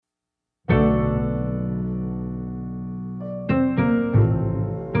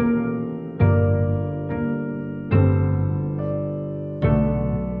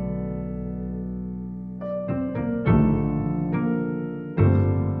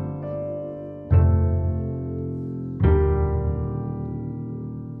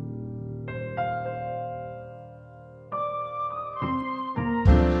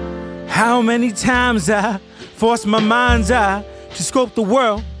How many times I forced my mind's eye to scope the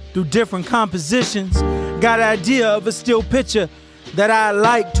world through different compositions. Got an idea of a still picture that I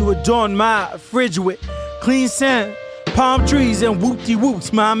like to adorn my fridge with. Clean sand, palm trees, and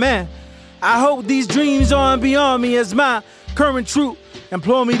whoop-de-whoops, my man. I hope these dreams aren't beyond me as my current truth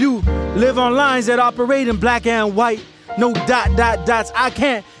implore me to live on lines that operate in black and white. No dots. I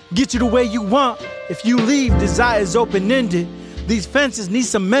can't get you the way you want. If you leave, desire's open-ended. These fences need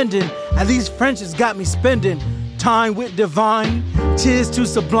some mending, and these Frenches got me spending time with divine, tears too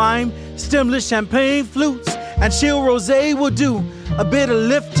sublime, stemless champagne flutes, and chill rosé will do a bit of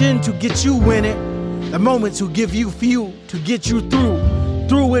lifting to get you in it. The moments will give you fuel to get you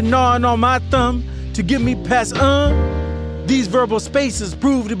through it, gnawing on my thumb to get me past. These verbal spaces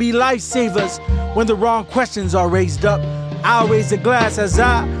prove to be lifesavers when the wrong questions are raised up. I'll raise a glass as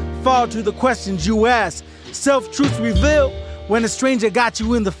I fall to the questions you ask. Self-truths reveal when a stranger got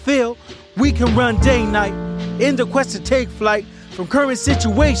you in the field. We can run day-night in the quest to take flight from current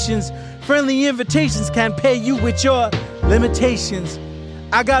situations. Friendly invitations can pay you with your limitations.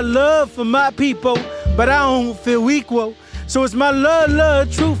 I got love for my people, but I don't feel equal. So is my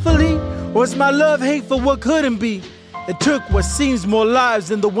love truthfully, or is my love hate for what couldn't be? It took what seems more lives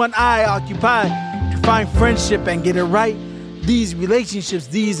than the one I occupied to find friendship and get it right. These relationships,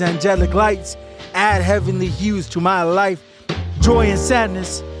 these angelic lights, add heavenly hues to my life. Joy and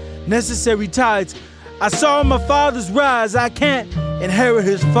sadness, necessary tides. I saw my father's rise, I can't inherit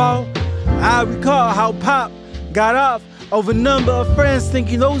his fall. I recall how Pop got off over a number of friends,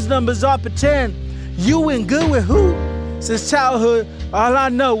 thinking those numbers are pretend. You in good with who? Since childhood, all I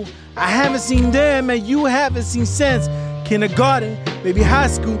know, I haven't seen them and you haven't seen since kindergarten, maybe high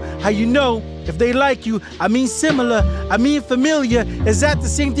school. How you know if they like you? I mean similar, I mean familiar. Is that the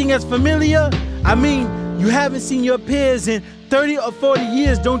same thing as familiar? I mean, you haven't seen your peers in 30 or 40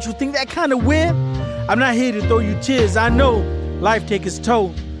 years. Don't you think that kind of weird? I'm not here to throw you tears. I know life takes its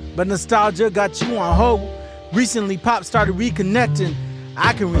toll, but nostalgia got you on hold. Recently, Pop started reconnecting.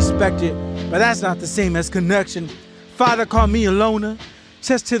 I can respect it, but that's not the same as connection. Father called me a loner,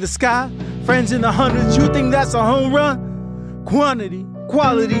 chest to the sky, friends in the hundreds. You think that's a home run? Quantity,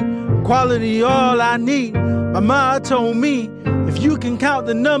 quality, all I need. My mom told me, if you can count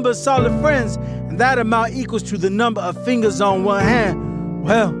the number of solid friends, and that amount equals to the number of fingers on one hand,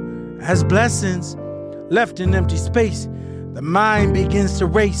 well, as blessings left in empty space, the mind begins to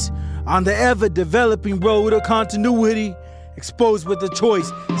race on the ever-developing road of continuity, exposed with the choice,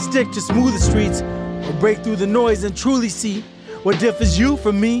 stick to smoother streets, or break through the noise and truly see what differs you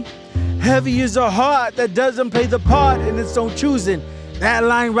from me. Heavy is a heart that doesn't play the part in its own choosing. That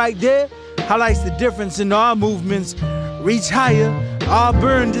line right there highlights the difference in our movements. Reach higher, our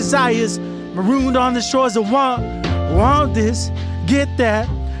burned desires, marooned on the shores of want this, get that,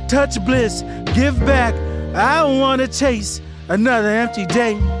 touch bliss, give back. I don't want to chase another empty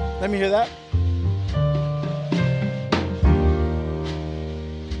day. Let me hear that.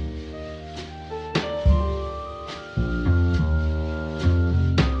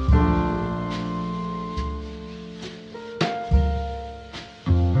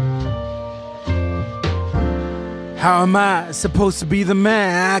 How am I supposed to be the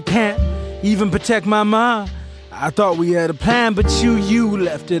man? I can't even protect my mind. I thought we had a plan, but you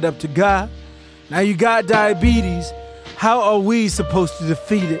left it up to God. Now you got diabetes. How are we supposed to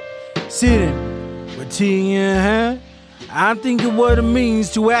defeat it? Sitting with tea in hand, I'm thinking what it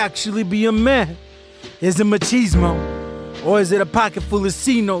means to actually be a man. Is it machismo? Or is it a pocket full of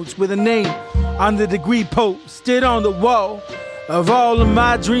C notes with a name on the degree posted on the wall? Of all of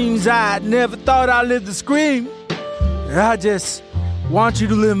my dreams, I never thought I'd live to scream. I just want you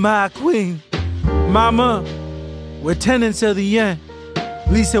to live my queen. Mama, we're tenants of the end,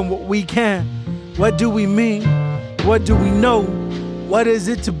 leasing what we can. What do we mean? What do we know? What is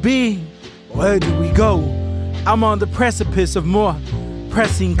it to be? Where do we go? I'm on the precipice of more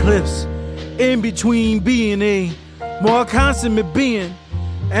pressing cliffs, in between being a more consummate being,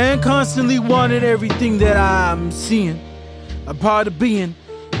 and constantly wanting everything that I'm seeing. A part of being,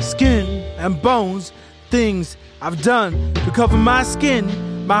 skin and bones, things I've done to cover my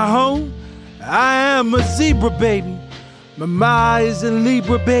skin, my home. I am a zebra, baby. Mama is a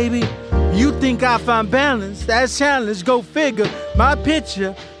Libra, baby. You think I find balance? That's challenge, go figure. My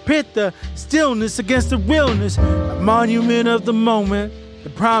picture, pit the stillness against the realness. A monument of the moment,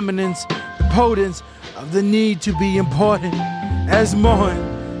 the prominence, the potence of the need to be important. As morning,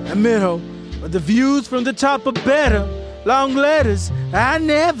 a middle, but the views from the top are better. Long letters, I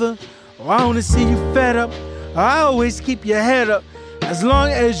never want to see you fed up. I always keep your head up. As long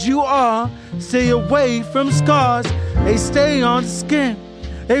as you are, stay away from scars. They stay on the skin.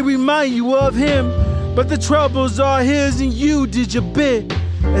 They remind you of him, but the troubles are his and you did your bit.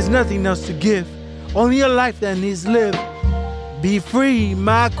 There's nothing else to give, only a life that needs lived. Be free,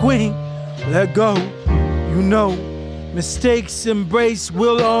 my queen, let go. You know, mistakes embrace,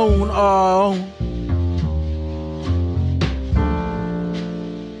 we'll own our own.